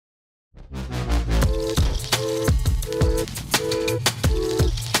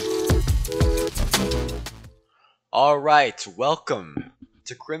Alright, welcome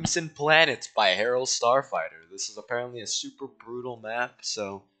to Crimson Planets by Harril Starfighter. This is apparently a super brutal map,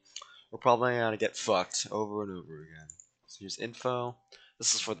 so we're probably gonna get fucked over and over again. So here's info.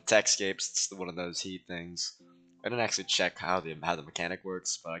 This is for the Techscapes. It's one of those heat things. I didn't actually check how the mechanic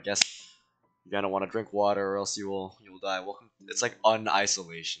works, but I guess you're gonna want to drink water or else you'll die. Welcome. It's like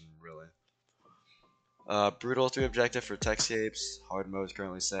un-isolation, really. Brutal 3 objective for Techscapes. Hard mode is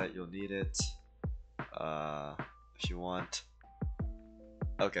currently set. You'll need it. If you want.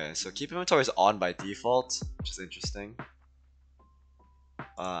 Okay, so keep inventories on by default, which is interesting.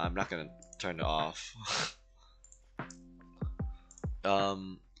 I'm not gonna turn it off.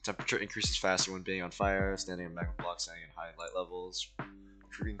 Temperature increases faster when being on fire, standing in magma blocks, standing in high light levels.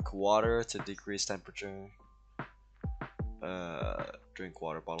 Drink water to decrease temperature. Drink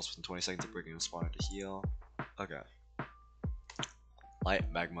water bottles within 20 seconds of breaking a spawner to heal. Okay.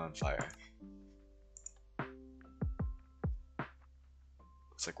 Light magma on fire.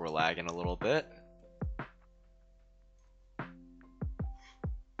 Looks like we're lagging a little bit.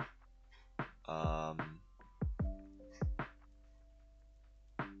 I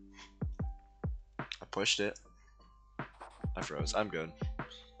pushed it. I froze. I'm good.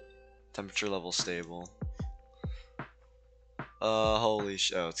 Temperature level stable. Holy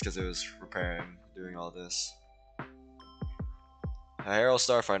shit. Oh, it's because it was repairing, doing all this. Harril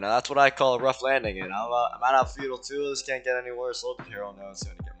Starfighter. Now that's what I call a rough landing, and I'm out of Feudal 2. This can't get any worse. Little did Harril know it's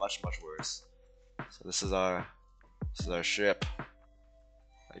going to get much, much worse. So this is our ship.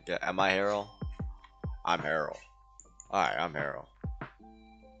 Am I Harril? I'm Harril. Alright, I'm Harril.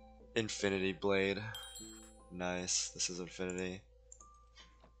 Infinity Blade. Nice. This is Infinity.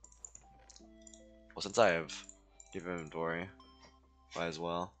 Well, since I have give inventory, might as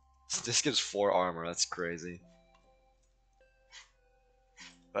well. This gives 4 armor. That's crazy.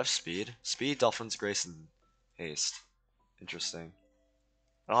 Do I have speed? Speed, Dolphins, Grace, and Haste. Interesting.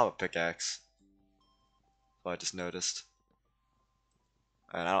 I don't have a pickaxe. So I just noticed.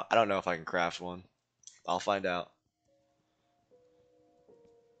 And I don't know if I can craft one. I'll find out.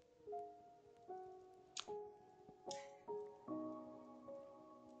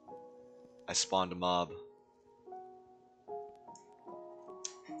 I spawned a mob.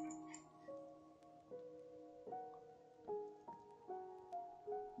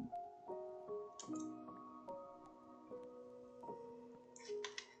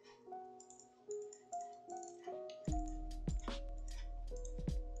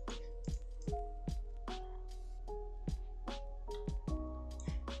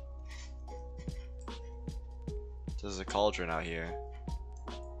 There's a cauldron out here.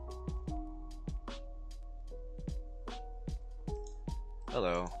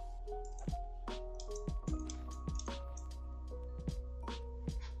 Hello.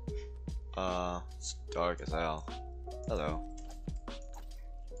 It's dark as hell. Hello.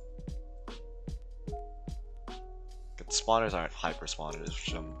 The spawners aren't hyper spawners,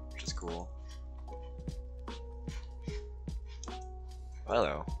 which is cool.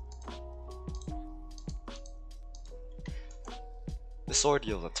 Hello. This sword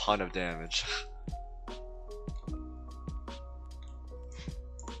deals a ton of damage.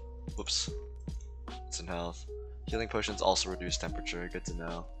 Whoops. It's in health. Healing potions also reduce temperature. Good to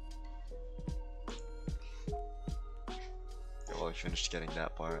know. Okay, well, we finished getting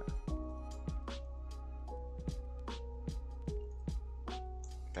that part.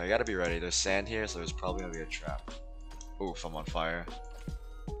 Okay, I gotta be ready. There's sand here, so there's probably gonna be a trap. Oof, I'm on fire.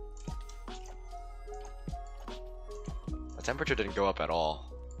 The temperature didn't go up at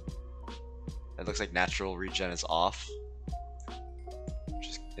all. It looks like natural regen is off, which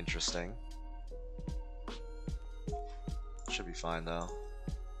is interesting. Should be fine though.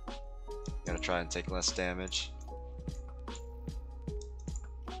 Gotta try and take less damage.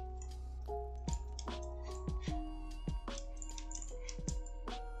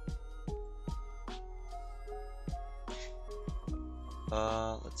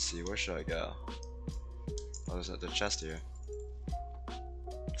 Let's see, where should I go? Oh, there's the chest here.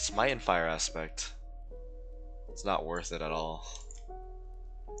 Smite and fire aspect. It's not worth it at all.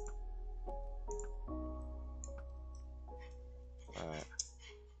 Alright.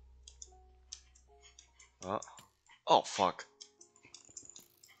 Oh, fuck.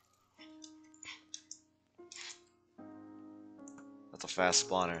 That's a fast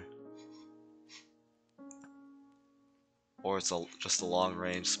spawner. Or it's just a long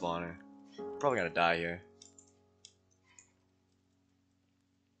range spawner. Probably gonna die here.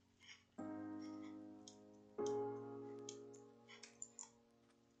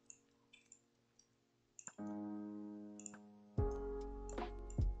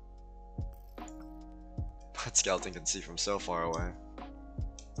 That skeleton can see from so far away.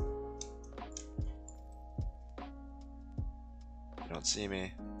 You don't see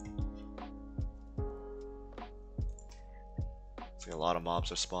me. Looks like a lot of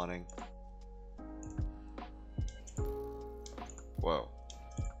mobs are spawning. Whoa.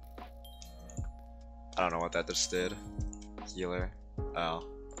 I don't know what that just did. Healer. Oh.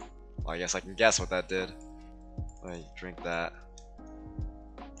 Well, I guess I can guess what that did. Let me drink that.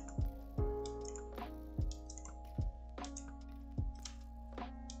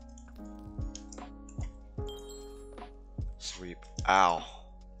 Sweep. Ow.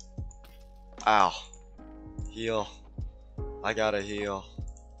 Ow. Heal. I gotta heal.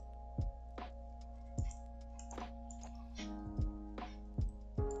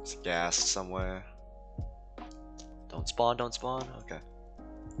 There's gas somewhere. Don't spawn, don't spawn. Okay.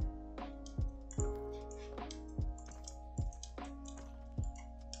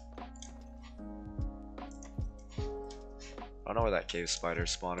 I don't know where that cave spider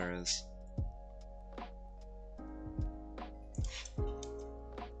spawner is.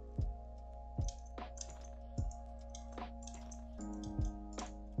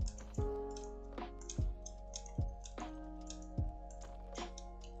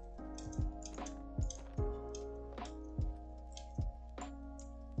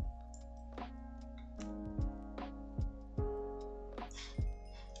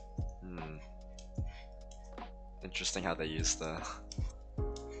 Interesting how they use the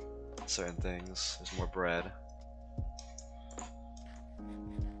certain things. There's more bread.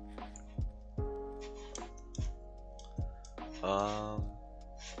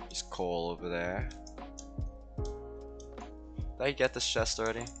 There's coal over there. Did I get this chest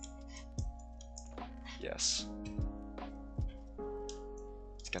already? Yes.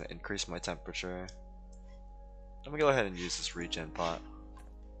 It's gonna increase my temperature. I'm gonna go ahead and use this regen pot.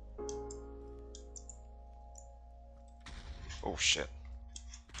 Oh shit.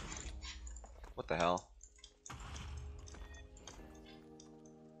 What the hell?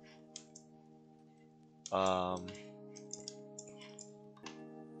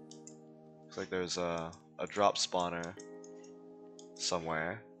 Looks like there's a drop spawner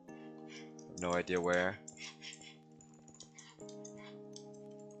somewhere. No idea where.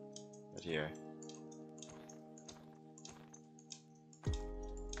 Right here.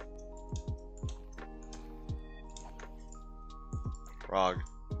 Frog.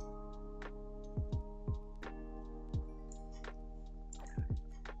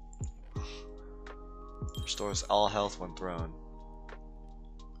 Restores all health when thrown.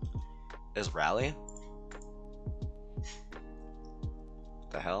 Is rally?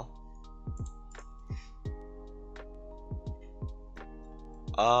 What the hell?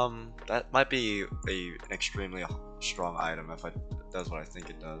 That might be an extremely strong item if it does what I think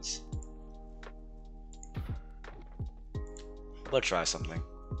it does. I'm gonna try something.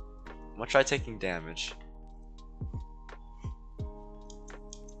 I'm gonna try taking damage.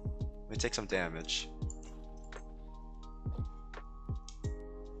 Let me take some damage.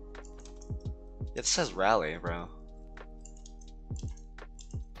 It says rally, bro.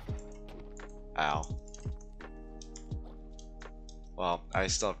 Ow. Well, I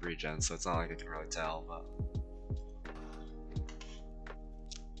still have regen, so it's not like I can really tell, but...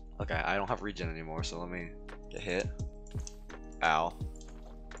 Okay, I don't have regen anymore, so let me get hit. Ow.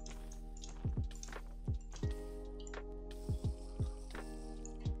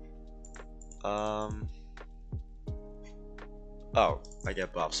 Oh, I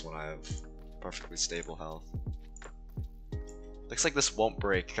get buffs when I have perfectly stable health. Looks like this won't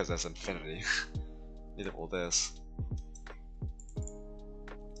break because that's infinity. Neither will this.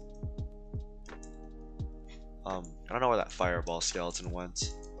 I don't know where that fireball skeleton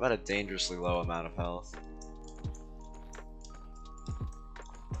went. I'm at a dangerously low amount of health.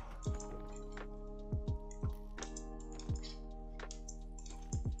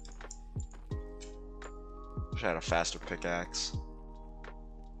 Wish I had a faster pickaxe.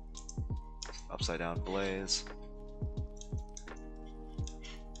 Upside down blaze.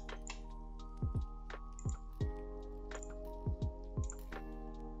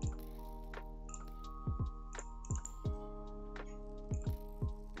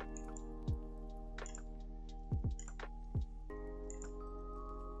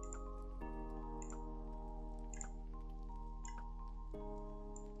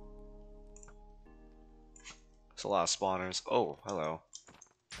 There's a lot of spawners. Oh, hello.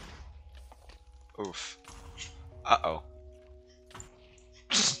 Oof. Uh-oh.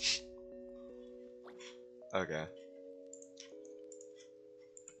 Okay.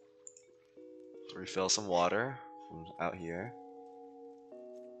 Refill some water from out here.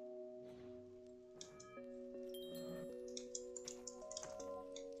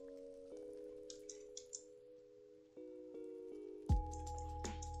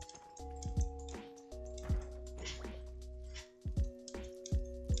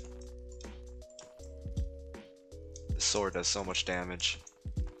 sword does so much damage.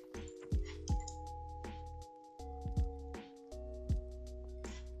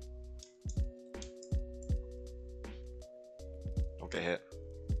 Don't get hit.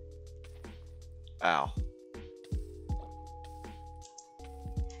 Ow.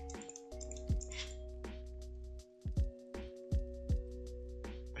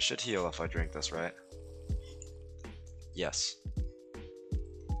 I should heal if I drink this, right? Yes.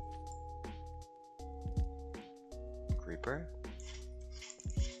 Creeper?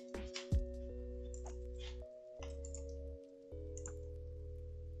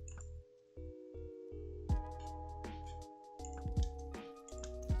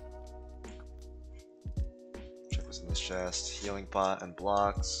 Check what's in this chest. Healing pot and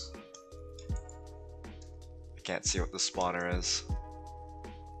blocks. I can't see what the spawner is.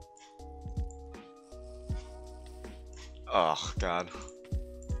 Oh, God.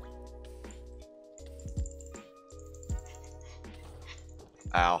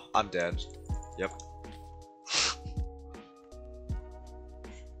 Ow, I'm dead. Yep.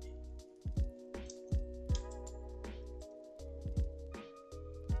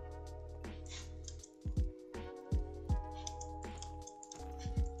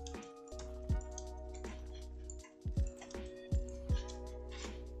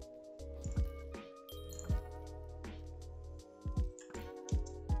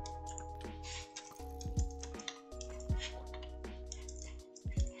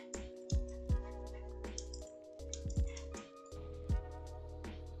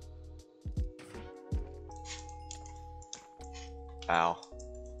 Ow.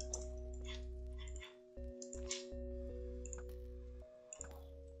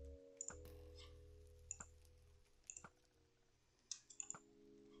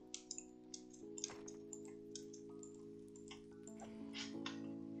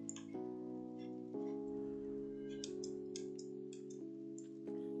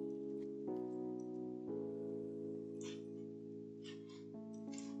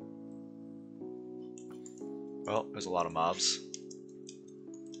 Well, there's a lot of mobs.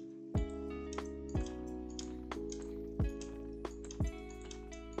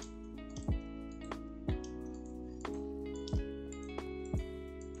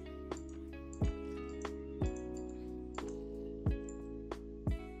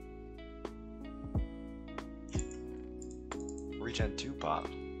 Regen 2 pop.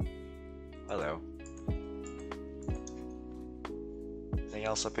 Hello. Anything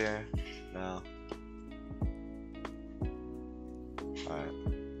else up here? No. Alright.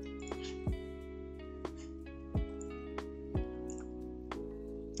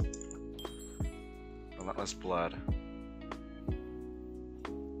 Relentless blood.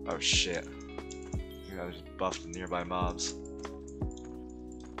 Oh shit. You guys just buffed the nearby mobs.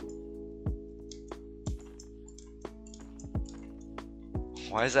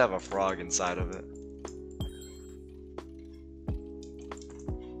 Why does it have a frog inside of it?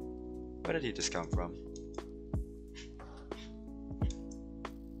 Where did he just come from?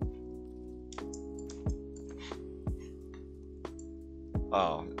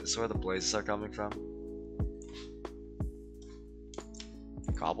 Oh, this is where the blazes are coming from?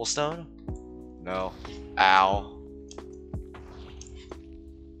 Cobblestone? No. Ow.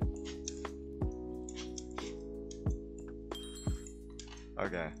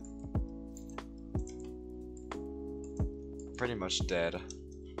 Okay. Pretty much dead.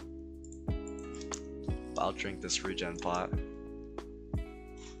 I'll drink this regen pot.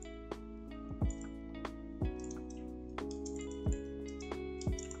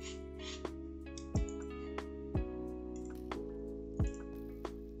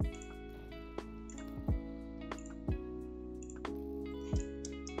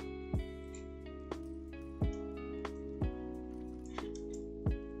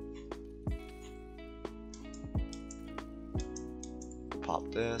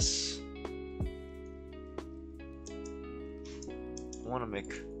 Pop this. I want to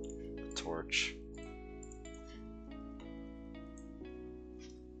make a torch.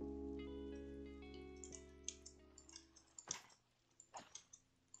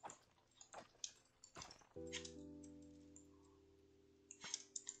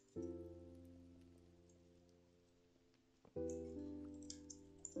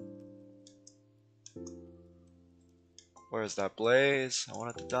 Where's that blaze? I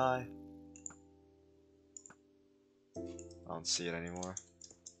want it to die. I don't see it anymore.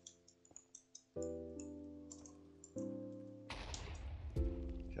 Okay,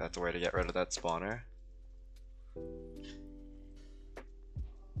 that's the way to get rid of that spawner.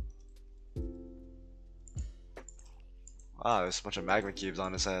 Wow, there's a bunch of magma cubes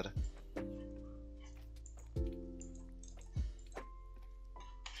on his head.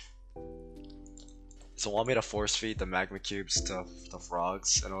 So want me to force feed the magma cubes to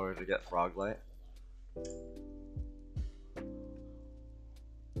frogs in order to get frog light?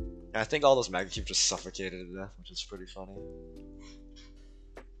 And I think all those magma cubes just suffocated to death, which is pretty funny.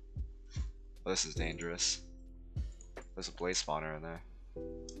 Oh, this is dangerous. There's a blaze spawner in there.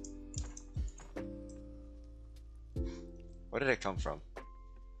 Where did it come from?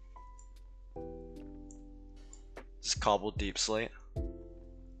 Is this cobbled deep slate?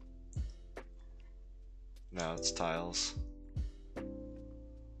 No, it's tiles.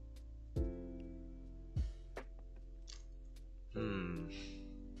 I'm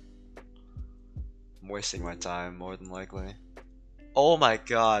wasting my time more than likely. Oh my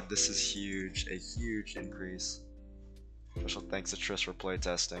god, this is huge. A huge increase. Special thanks to Trish for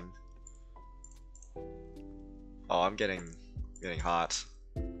playtesting. Oh, I'm getting hot.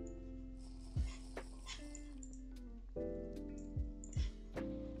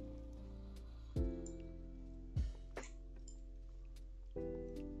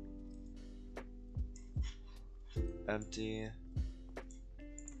 Empty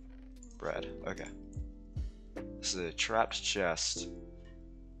bread. Okay. This is a trapped chest.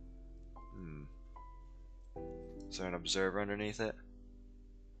 Is there an observer underneath it?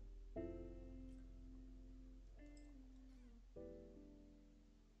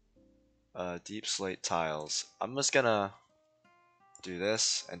 Deep slate tiles. I'm just gonna do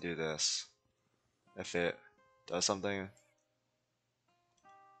this and do this. If it does something.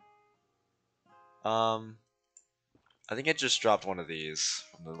 I think it just dropped one of these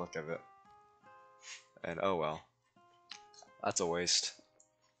from the look of it. And oh well. That's a waste.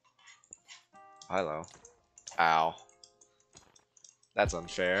 Hello. Ow. That's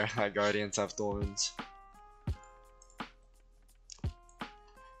unfair. My guardians have thorns.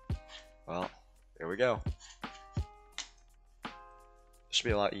 Well, here we go. Should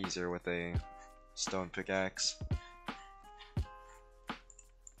be a lot easier with a stone pickaxe.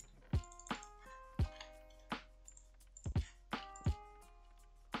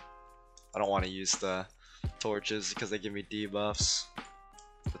 I don't want to use the torches because they give me debuffs.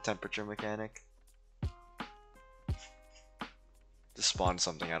 The temperature mechanic. Just spawned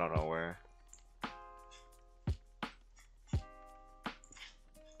something, I don't know where.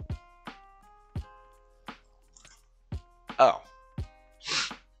 Oh.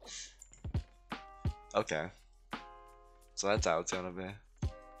 Okay. So that's how it's gonna be.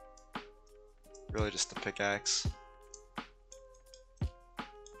 Really just a pickaxe.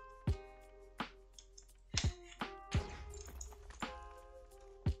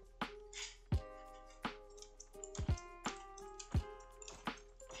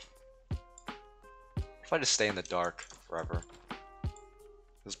 If I just stay in the dark forever.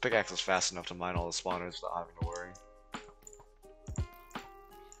 This pickaxe is fast enough to mine all the spawners without having to worry.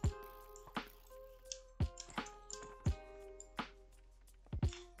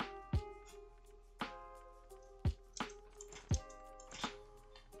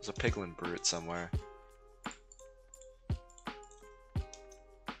 There's a piglin brute somewhere.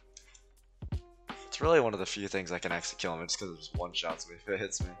 It's really one of the few things I can actually kill him just because it just one-shots me if it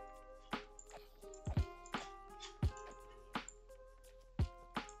hits me.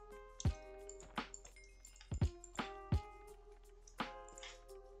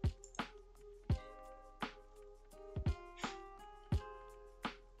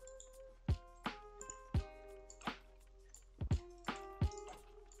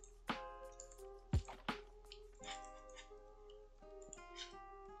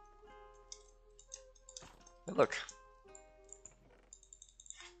 Hey, look.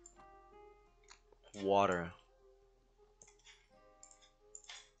 Water.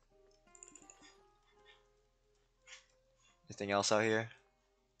 Anything else out here?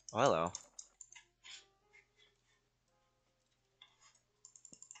 Oh, hello.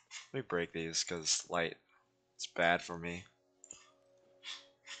 Let me break these because light is bad for me.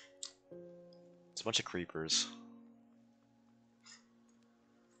 It's a bunch of creepers.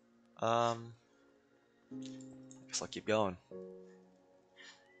 Guess I'll keep going.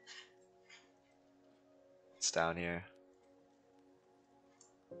 It's down here.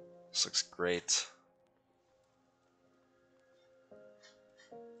 This looks great.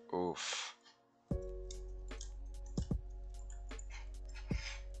 Oof.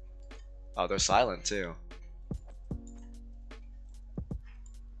 Oh, they're silent too.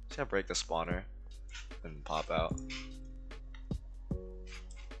 Just gonna break the spawner and pop out.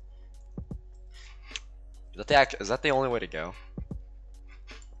 Is that the only way to go?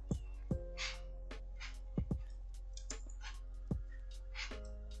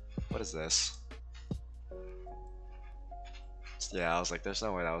 What is this? Yeah, I was like, there's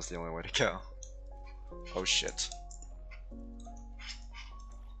no way that was the only way to go. Oh shit.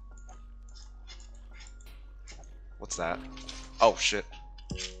 What's that? Oh shit.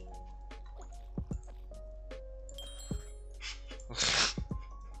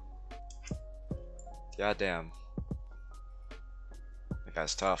 God damn. That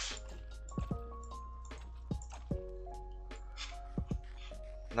guy's tough.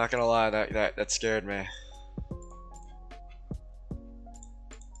 Not gonna lie, that scared me.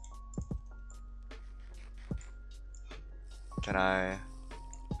 Can I?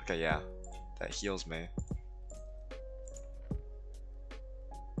 Okay, yeah. That heals me.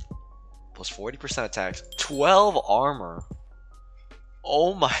 Plus 40% attack. 12 armor.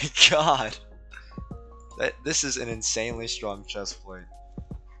 Oh my god. This is an insanely strong chest plate.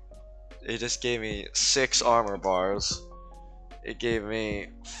 It just gave me 6 armor bars. It gave me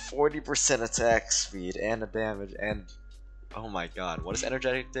 40% attack speed and the damage and oh my god, what does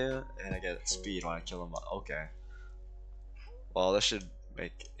energetic do? And I get speed when I kill him. Okay. Well, this should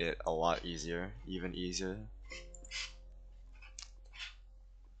make it a lot easier, even easier.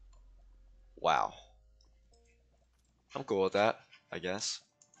 Wow. I'm cool with that, I guess.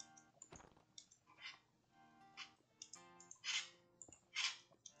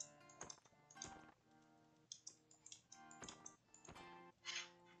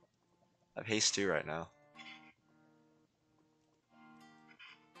 I have haste 2 right now.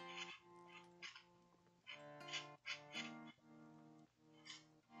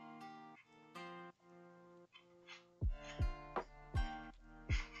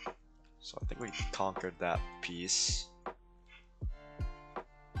 So I think we conquered that piece.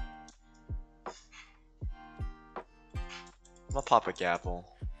 I'm gonna pop a gapple.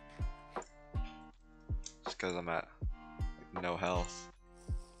 Just cause I'm at like, no health.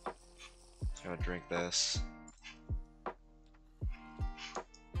 I'm gonna drink this.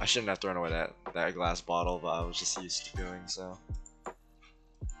 I shouldn't have thrown away that glass bottle, but I was just used to doing so.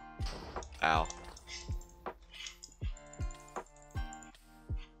 Ow.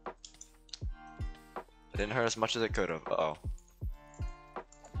 It didn't hurt as much as it could have. Uh-oh.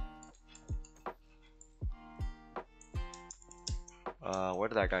 Where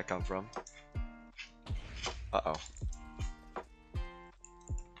did that guy come from? Uh-oh.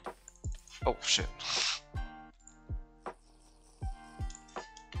 Oh, shit.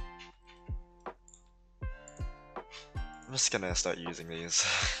 I'm just gonna start using these.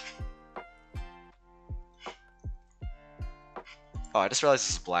 Oh, I just realized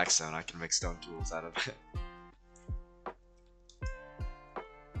this is blackstone. I can make stone tools out of it.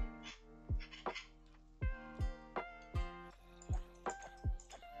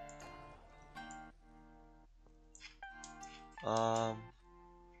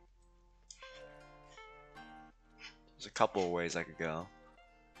 There's a couple of ways I could go.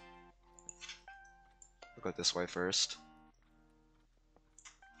 We'll go this way first.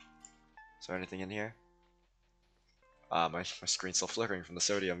 Is there anything in here? My screen's still flickering from the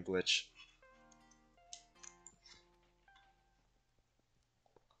sodium glitch.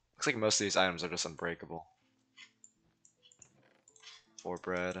 Looks like most of these items are just unbreakable. 4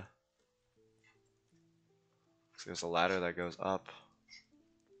 bread. Looks like there's a ladder that goes up.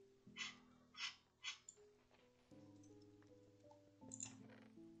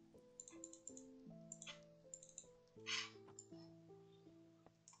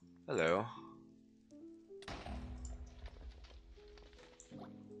 Hello.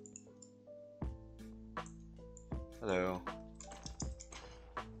 Hello.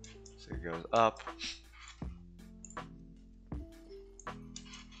 So it goes up.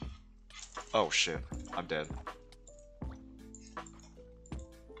 Oh shit, I'm dead.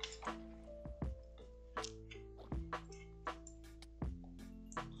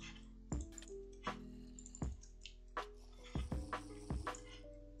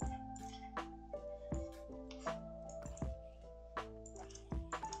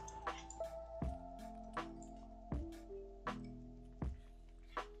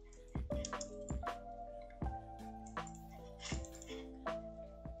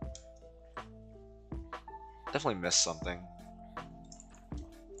 Definitely missed something.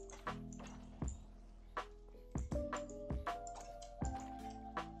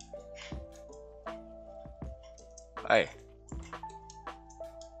 Hey.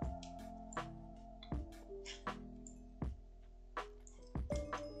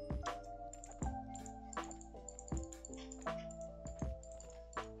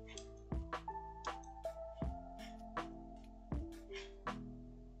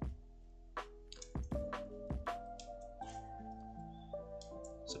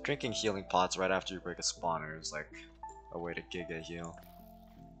 So drinking healing pots right after you break a spawner is like a way to giga heal.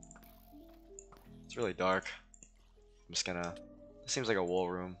 It's really dark. I'm just gonna... This seems like a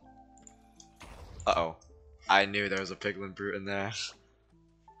wool room. Uh-oh. I knew there was a piglin brute in there.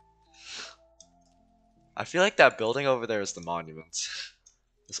 I feel like that building over there is the monument.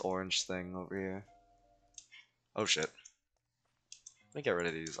 This orange thing over here. Oh shit. Let me get rid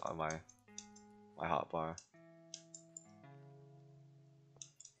of these on my hotbar.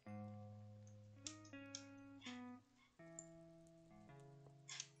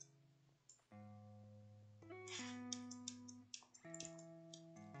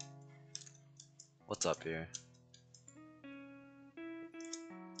 What's up here?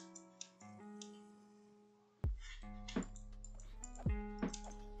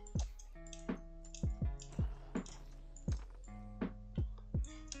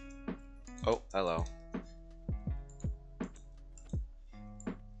 Oh, hello.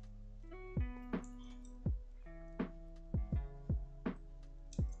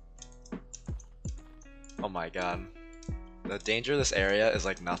 Oh my god. The danger of this area is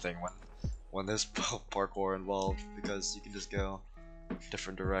like nothing when there's parkour involved, because you can just go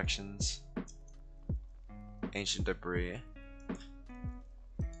different directions. Ancient debris.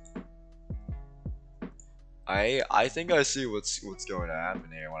 I think I see what's going to happen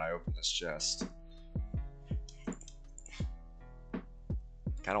here when I open this chest.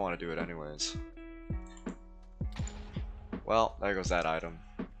 Kinda wanna do it anyways. Well, there goes that item.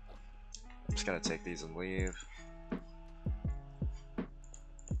 I'm just gonna take these and leave.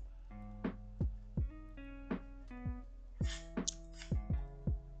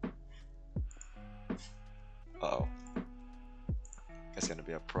 Uh-oh. That's gonna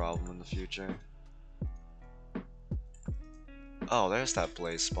be a problem in the future. Oh, there's that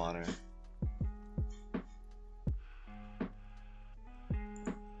blaze spawner.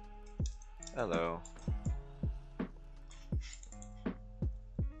 Hello. I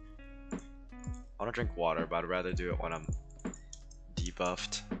wanna drink water, but I'd rather do it when I'm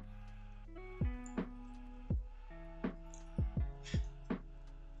debuffed.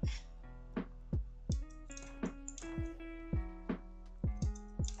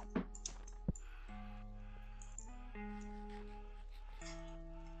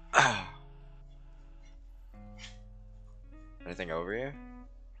 Anything over here?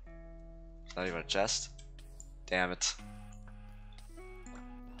 It's not even a chest? Damn it.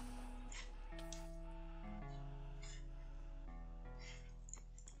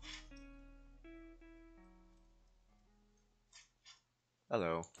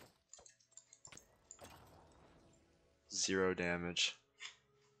 Hello. 0 damage.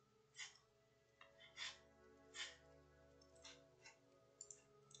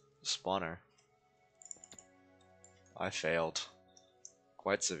 Spawner. I failed.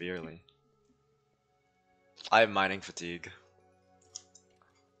 Quite severely. I have mining fatigue.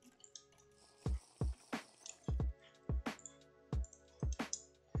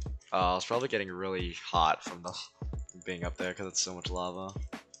 I was probably getting really hot from the being up there because it's so much lava.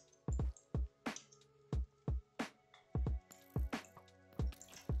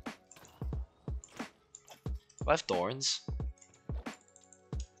 Do I have thorns?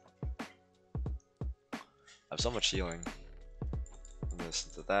 I have so much healing. From this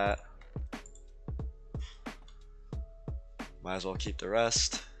to that. Might as well keep the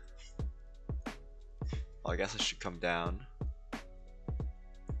rest. Well, I guess I should come down.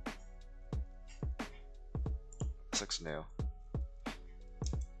 This looks new.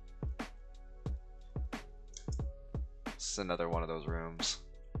 This is another one of those rooms.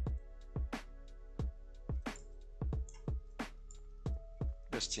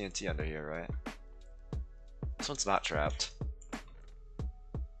 There's TNT under here, right? This one's not trapped.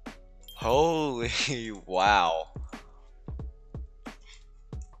 Holy wow.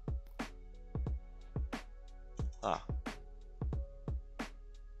 Ah.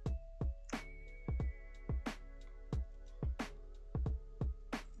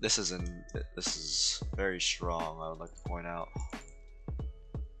 This is very strong, I would like to point out.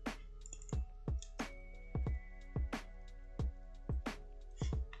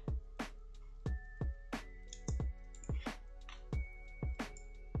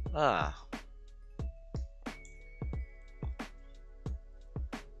 Ah.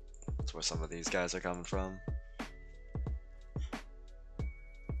 That's where some of these guys are coming from.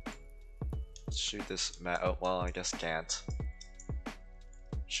 Let's shoot this oh, well, I guess can't.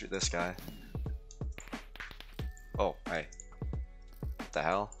 Shoot this guy. Oh, hey. What the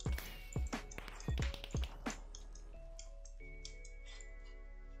hell?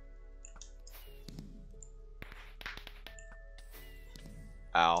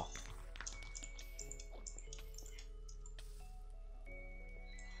 Ow.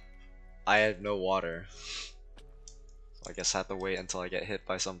 I have no water. So I guess I have to wait until I get hit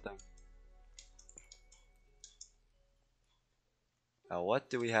by something. Now what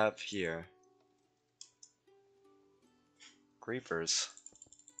do we have here? Creepers.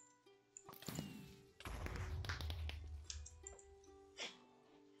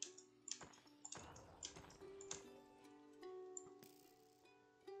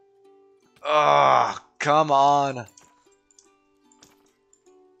 Ugh, come on.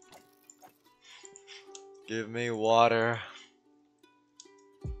 Give me water.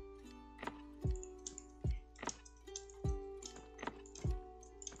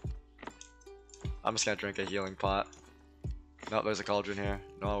 I'm just gonna drink a healing pot. No, there's a cauldron here.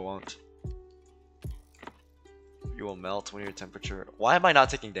 No, I won't. You will melt when your temperature. Why am I not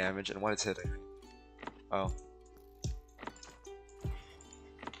taking damage and when it's hitting me? Oh.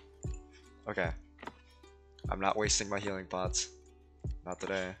 Okay. I'm not wasting my healing pots. Not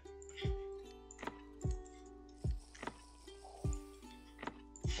today.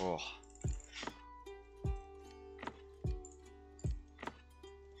 Oh.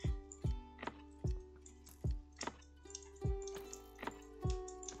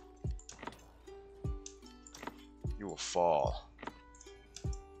 You will fall.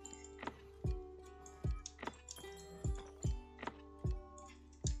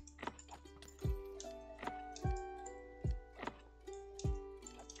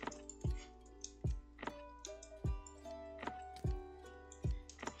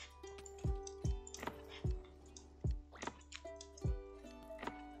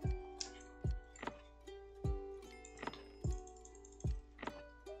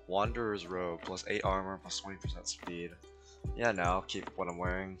 Wanderer's robe plus 8 armor plus 20% speed. Yeah, no, I'll keep what I'm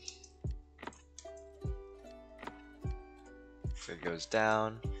wearing. So it goes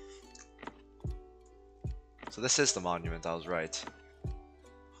down. So this is the monument, I was right.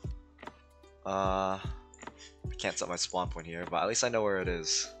 I can't set my spawn point here, but at least I know where it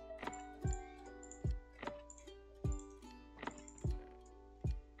is.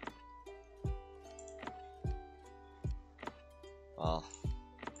 Well,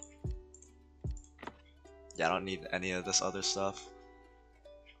 yeah, I don't need any of this other stuff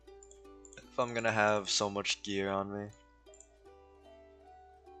if I'm gonna have so much gear on me.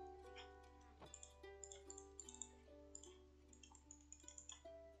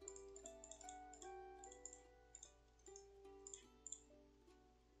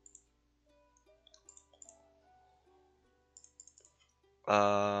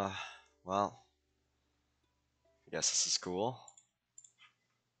 Well, I guess this is cool.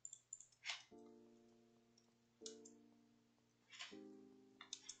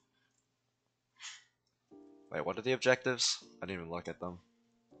 Wait, what are the objectives? I didn't even look at them.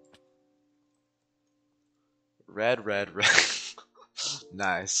 Red, red, red.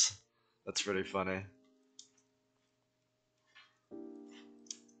 Nice. That's pretty funny.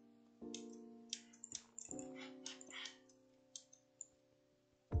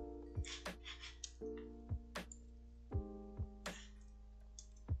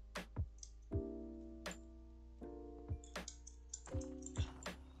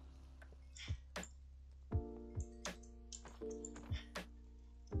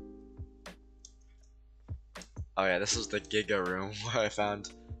 Oh yeah, this is the Giga room where I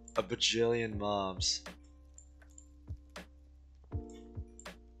found a bajillion mobs.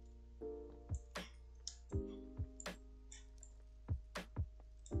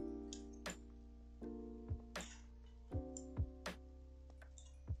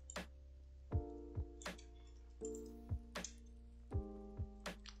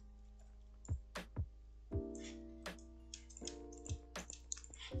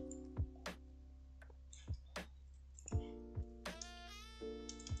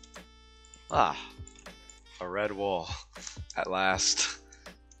 Ah, a red wall. At last.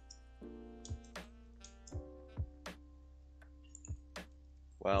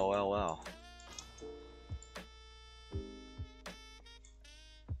 Well, well, well.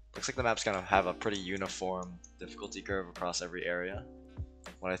 Looks like the map's gonna have a pretty uniform difficulty curve across every area.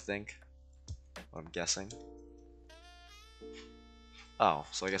 What I think. What I'm guessing. Oh,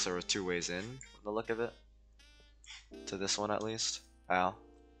 so I guess there were 2 ways in, from the look of it. To this one at least. Ow.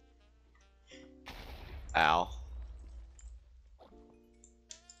 Ow.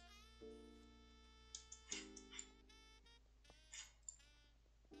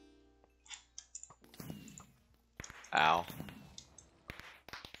 Ow.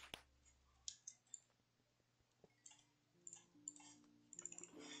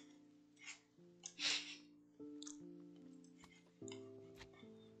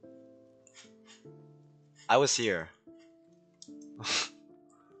 I was here.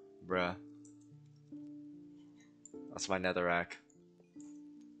 Bruh. my netherrack.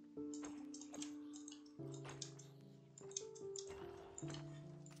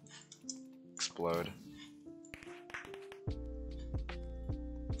 Explode.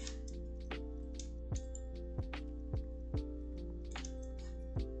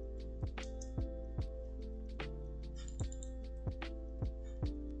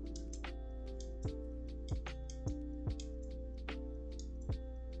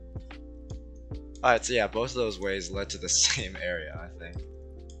 Alright, so yeah, both of those ways led to the same area, I think.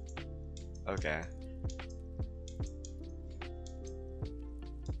 Okay.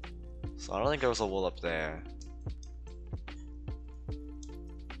 So I don't think there was a wall up there.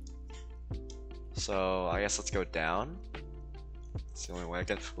 So I guess let's go down. It's the only way I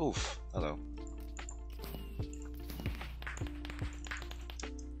can. Oof. Hello.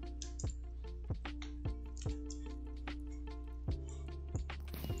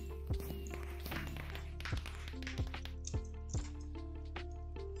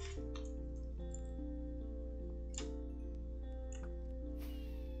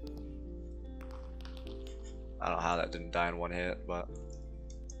 I don't know how that didn't die in one hit, but.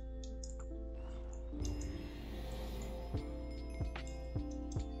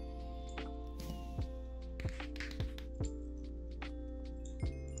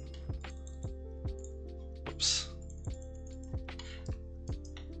 Oops.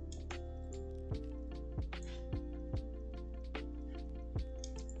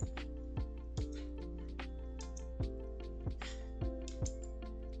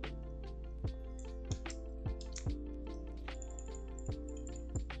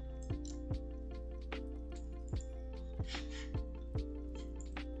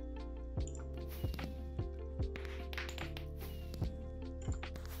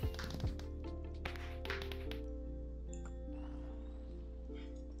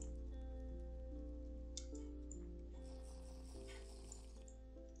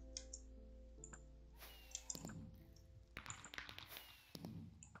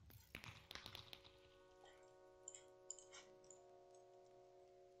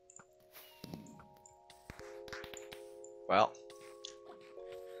 Well.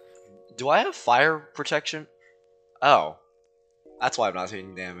 Do I have fire protection? Oh. That's why I'm not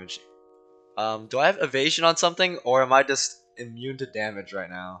taking damage. Do I have evasion on something, or am I just immune to damage right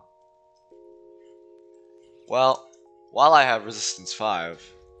now? Well, while I have resistance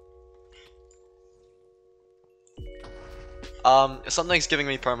 5. Something's giving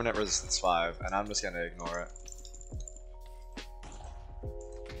me permanent resistance 5, and I'm just gonna ignore it.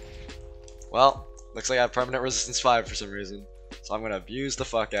 Well, looks like I have permanent resistance 5 for some reason, so I'm gonna abuse the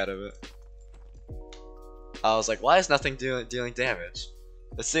fuck out of it. I was like, why is nothing dealing damage?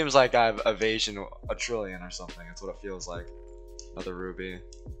 It seems like I have evasion a trillion or something. That's what it feels like. Another ruby.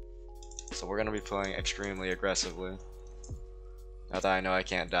 So we're gonna be playing extremely aggressively. Now that I know I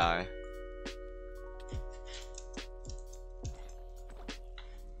can't die.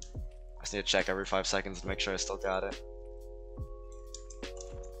 I just need to check every 5 seconds to make sure I still got it.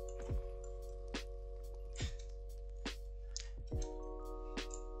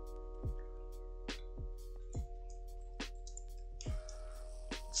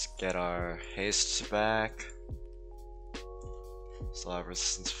 Let's get our haste back. Still have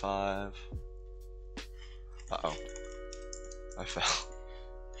resistance 5. Uh-oh. I fell.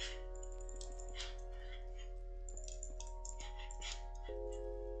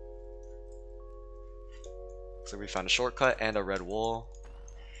 Looks like we found a shortcut and a red wool.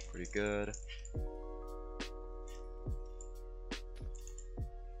 Pretty good.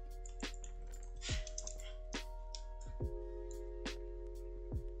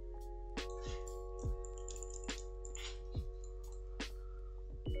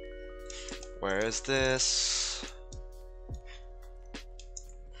 Where is this?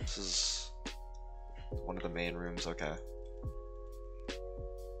 This is one of the main rooms, okay.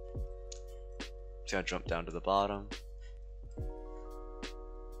 Just gotta jump down to the bottom.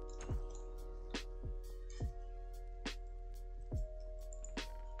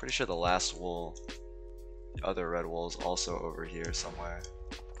 Pretty sure the last wool, the other red wool, is also over here somewhere.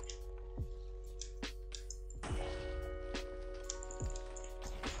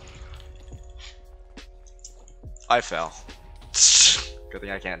 I fell. Good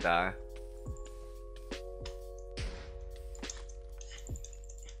thing I can't die.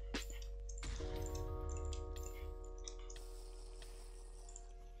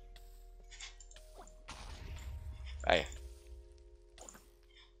 Hey.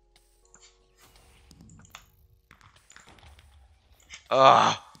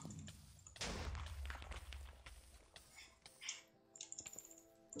 Ugh.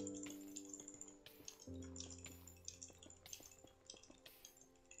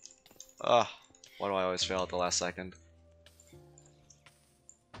 Ugh, why do I always fail at the last second?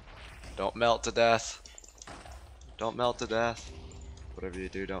 Don't melt to death. Don't melt to death. Whatever you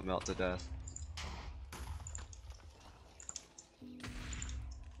do, don't melt to death.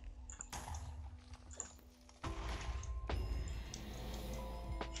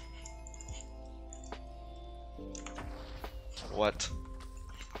 What?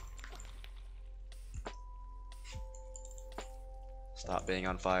 Stop being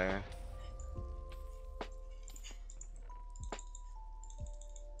on fire.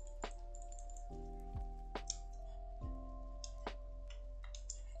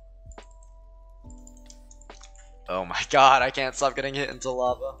 Oh my god, I can't stop getting hit into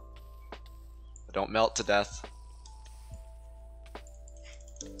lava. Don't melt to death.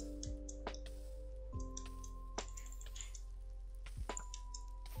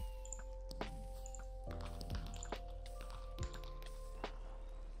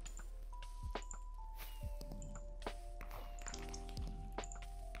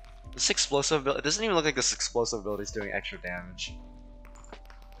 This explosive ability, it doesn't even look like this explosive ability is doing extra damage.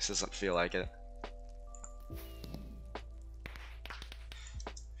 This doesn't feel like it.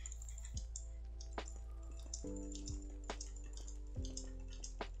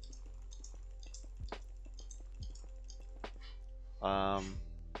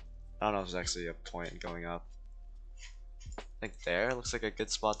 I don't know if there's actually a point in going up. I think there looks like a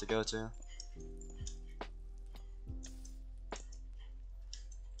good spot to go to.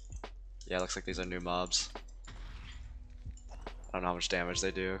 Yeah, looks like these are new mobs. I don't know how much damage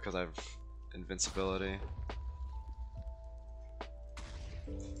they do because I have invincibility.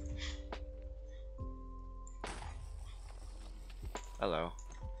 Hello.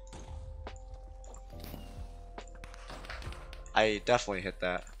 I definitely hit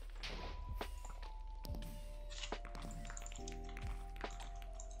that.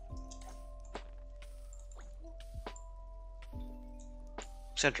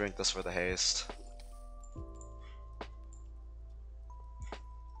 I'm just gonna drink this for the haste.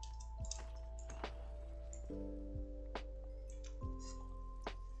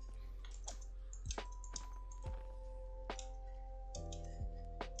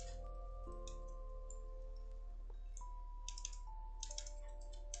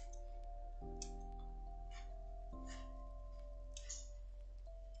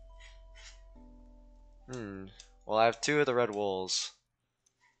 Well, I have 2 of the red wolves.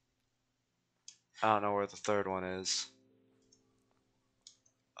 I don't know where the third one is.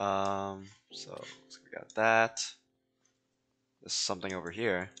 So we got that. There's something over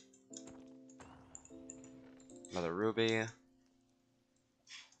here. Another ruby.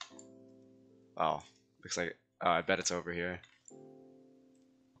 Oh, looks like. Oh, I bet it's over here.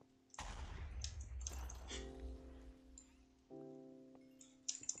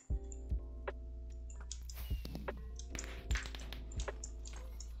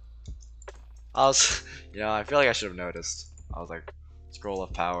 I feel like I should have noticed. I was like, scroll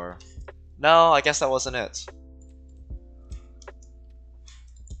of power. No, I guess that wasn't it.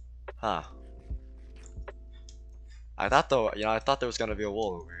 Huh. I thought though, I thought there was gonna be a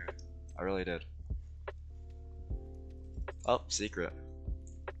wall over here. I really did. Oh, secret.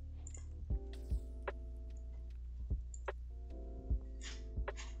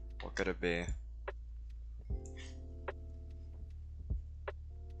 What could it be?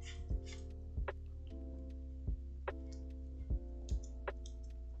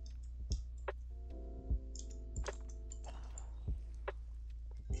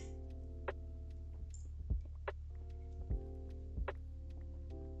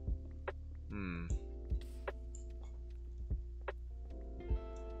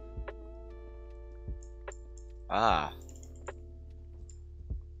 Ah.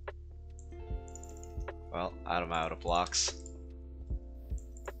 Well, I'm out of blocks.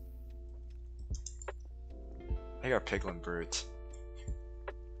 I got Piglin Brute.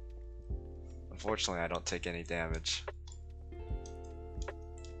 Unfortunately, I don't take any damage.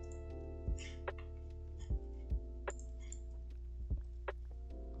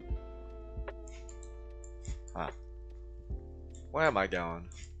 Huh. Where am I going?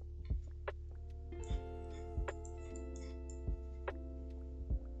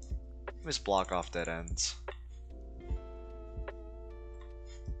 Let me just block off dead ends.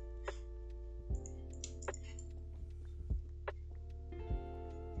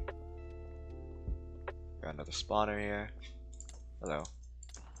 Got another spawner here. Hello.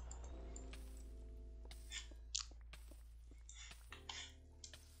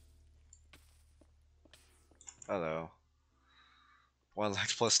 Hello. 1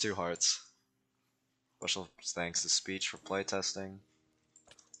 life plus 2 hearts. Special thanks to Speech for playtesting.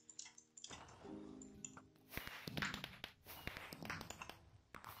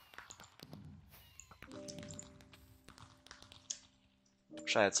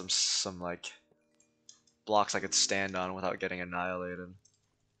 Wish I had some like blocks I could stand on without getting annihilated.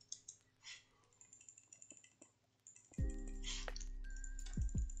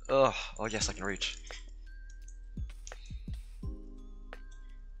 Ugh. Oh yes, I can reach.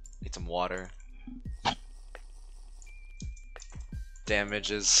 Need some water.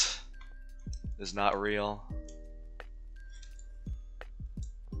 Damage is not real.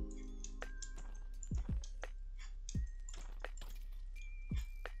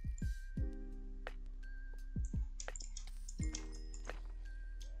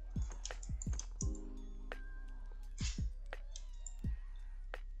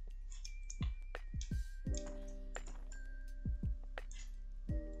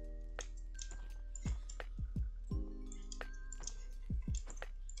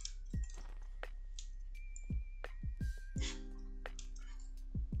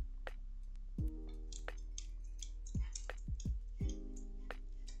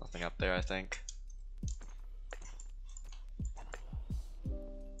 Nothing up there, I think.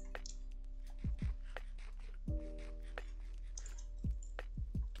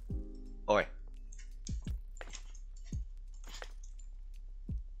 Oi.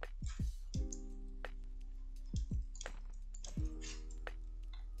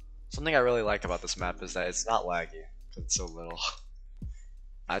 Something I really like about this map is that it's not laggy, because it's so little.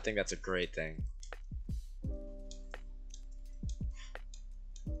 I think that's a great thing.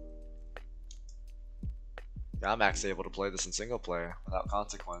 I'm actually able to play this in single player without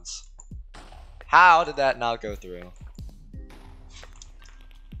consequence. How did that not go through?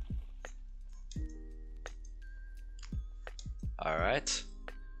 Alright.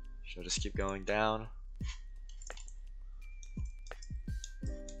 Should I just keep going down?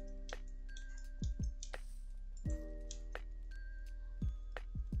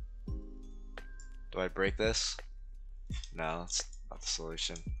 Do I break this? No, that's not the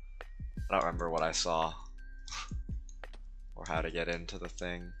solution. I don't remember what I saw. Or how to get into the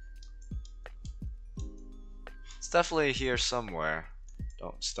thing. It's definitely here somewhere.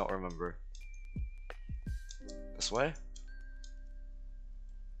 Just don't remember. This way?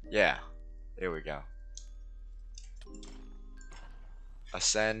 Yeah. There we go.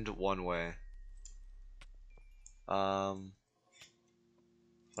 Ascend one way. I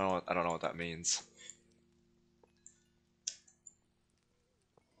don't know what that means.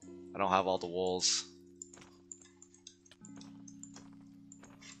 I don't have all the wools.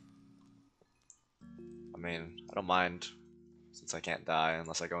 I mean, I don't mind since I can't die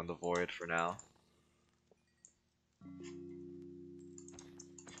unless I go in the void for now.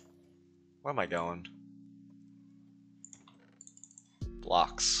 Where am I going?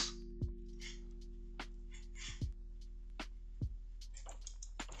 Blocks.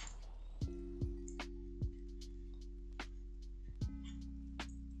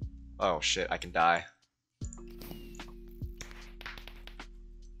 Oh shit, I can die.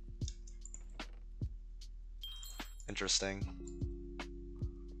 Interesting.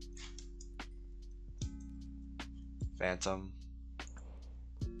 Phantom.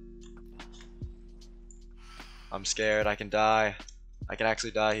 I'm scared, I can die. I can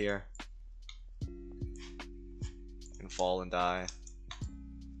actually die here. I can fall and die.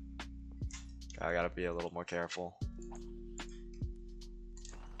 I gotta be a little more careful.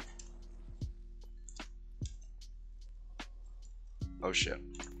 Oh shit.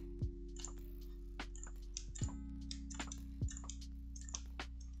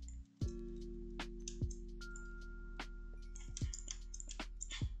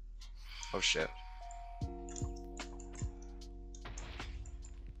 Oh shit.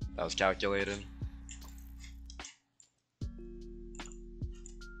 That was calculated.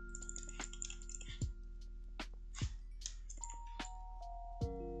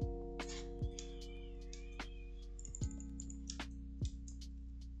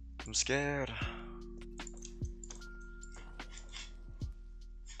 I'm scared.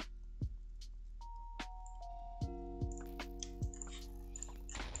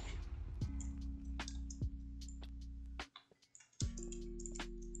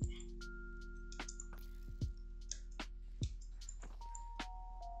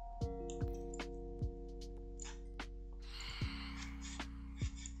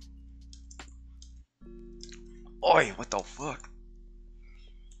 Oi, what the fuck?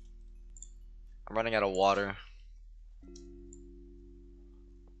 I'm running out of water.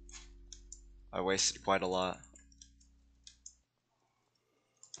 I wasted quite a lot.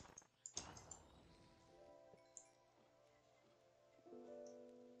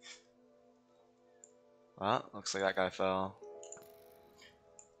 Ah, looks like that guy fell.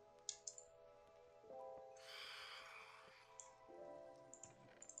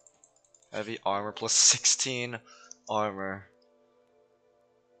 Heavy armor plus 16 armor.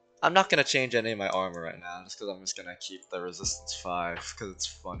 I'm not gonna change any of my armor right now, just because I'm just gonna keep the resistance 5, because it's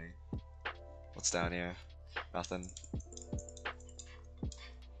funny. What's down here? Nothing.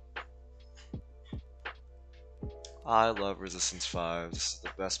 I love resistance 5. This is the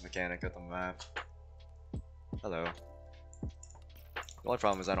best mechanic of the map. Hello. The only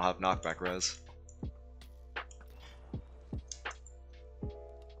problem is I don't have knockback res.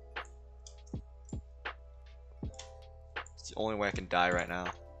 It's the only way I can die right now.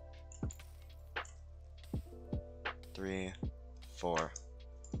 3, 4.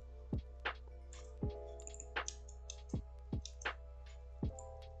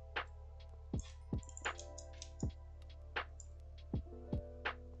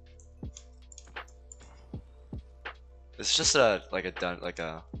 It's just a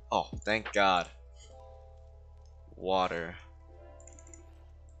oh, thank God. Water.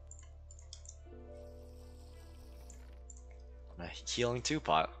 And a healing 2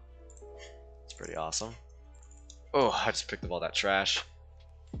 pot. It's pretty awesome. Oh, I just picked up all that trash.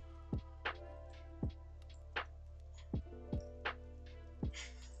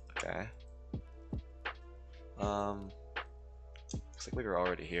 Okay. Looks like we were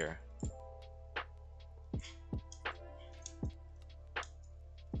already here.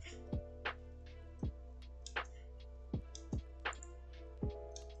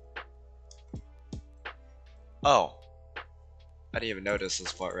 Oh. I didn't even notice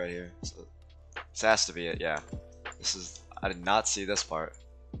this part right here. So this has to be it, yeah. This is, I did not see this part.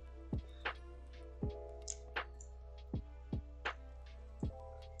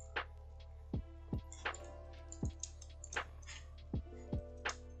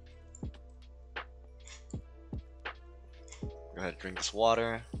 Go ahead and drink this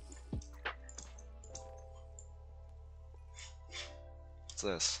water. What's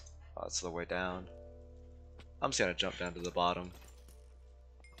this? Oh, it's the way down. I'm just gonna jump down to the bottom.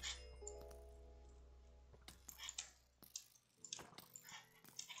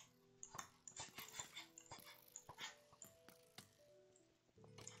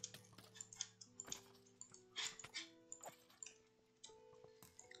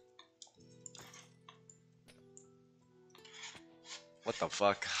 What the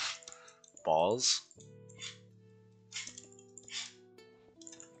fuck? Balls?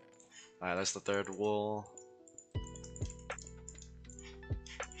 Alright, that's the third wool.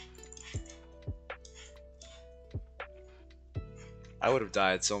 I would have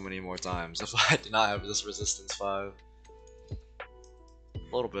died so many more times if I did not have this resistance 5.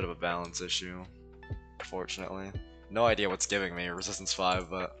 A little bit of a balance issue, unfortunately. No idea what's giving me resistance 5,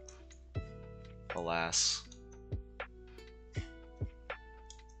 but alas.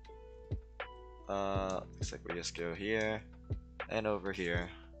 Looks like we just go here and over here.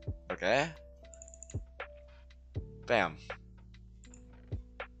 Okay. Bam.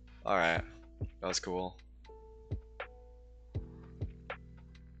 Alright. That was cool.